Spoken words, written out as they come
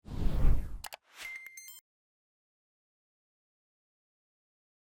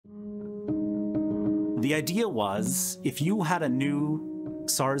The idea was, if you had a new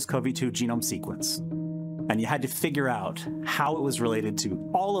SARS-CoV-2 genome sequence, and you had to figure out how it was related to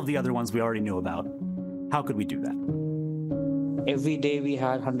all of the other ones we already knew about, how could we do that? Every day we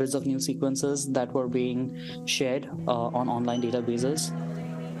had hundreds of new sequences that were being shared on online databases,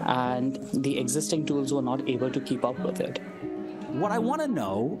 and the existing tools were not able to keep up with it. What I want to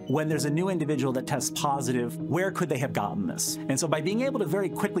know, when there's a new individual that tests positive, where could they have gotten this? And so by being able to very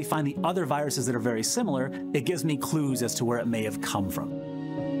quickly find the other viruses that are very similar, it gives me clues as to where it may have come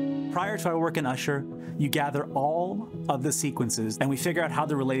from. Prior to our work in UshER, you gather all of the sequences and we figure out how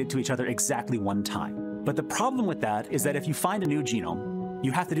they're related to each other exactly one time. But the problem with that is that if you find a new genome,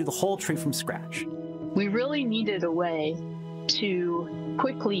 you have to do the whole tree from scratch. We really needed a way to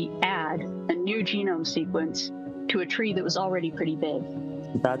quickly add a new genome sequence to a tree that was already pretty big.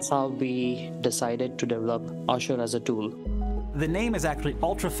 That's how we decided to develop UshER as a tool. The name is actually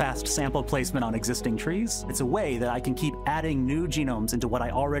ultra-fast sample placement on existing trees. It's a way that I can keep adding new genomes into what I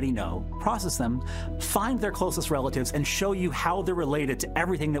already know, process them, find their closest relatives, and show you how they're related to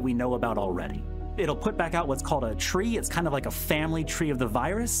everything that we know about already. It'll put back out what's called a tree. It's kind of like a family tree of the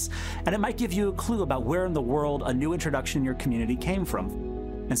virus, and it might give you a clue about where in the world a new introduction in your community came from.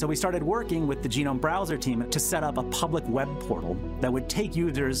 And so we started working with the Genome Browser team to set up a public web portal that would take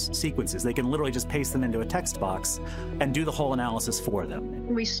users' sequences. They can literally just paste them into a text box and do the whole analysis for them.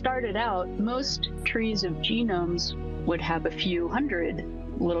 We started out, most trees of genomes would have a few hundred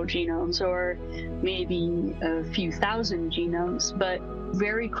little genomes or maybe a few thousand genomes, but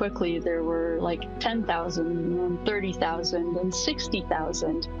very quickly there were like 10,000 and 30,000 and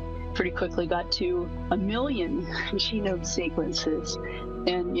 60,000. Pretty quickly got to 1 million genome sequences.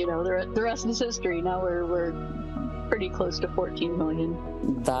 And, you know, the rest is history. Now we're pretty close to 14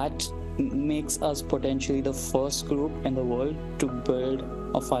 million. That makes us potentially the first group in the world to build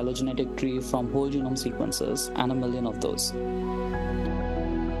a phylogenetic tree from whole genome sequences, and 1 million of those.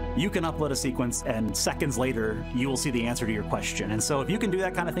 You can upload a sequence, and seconds later, you will see the answer to your question. And so if you can do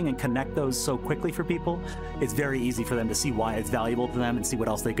that kind of thing and connect those so quickly for people, it's very easy for them to see why it's valuable to them and see what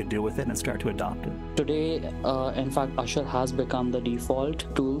else they could do with it and start to adopt it. Today, in fact, UshER has become the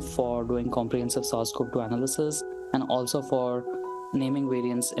default tool for doing comprehensive SARS-CoV-2 analysis and also for naming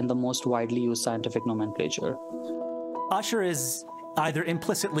variants in the most widely used scientific nomenclature. UshER is either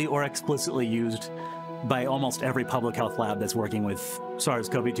implicitly or explicitly used by almost every public health lab that's working with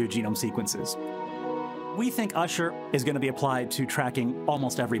SARS-CoV-2 genome sequences. We think UshER is going to be applied to tracking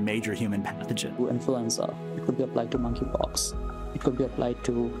almost every major human pathogen. Influenza, it could be applied to monkeypox, it could be applied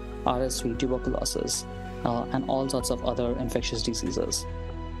to RSV, tuberculosis, and all sorts of other infectious diseases.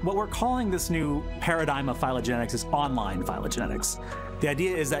 What we're calling this new paradigm of phylogenetics is online phylogenetics. The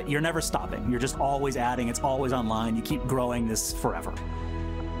idea is that you're never stopping. You're just always adding. It's always online. You keep growing this forever.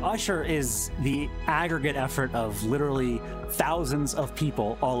 UshER is the aggregate effort of literally thousands of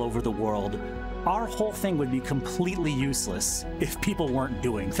people all over the world. Our whole thing would be completely useless if people weren't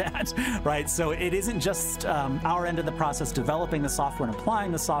doing that, right? So it isn't just our end of the process developing the software and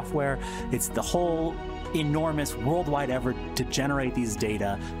applying the software. It's the whole enormous worldwide effort to generate these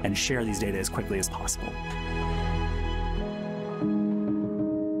data and share these data as quickly as possible.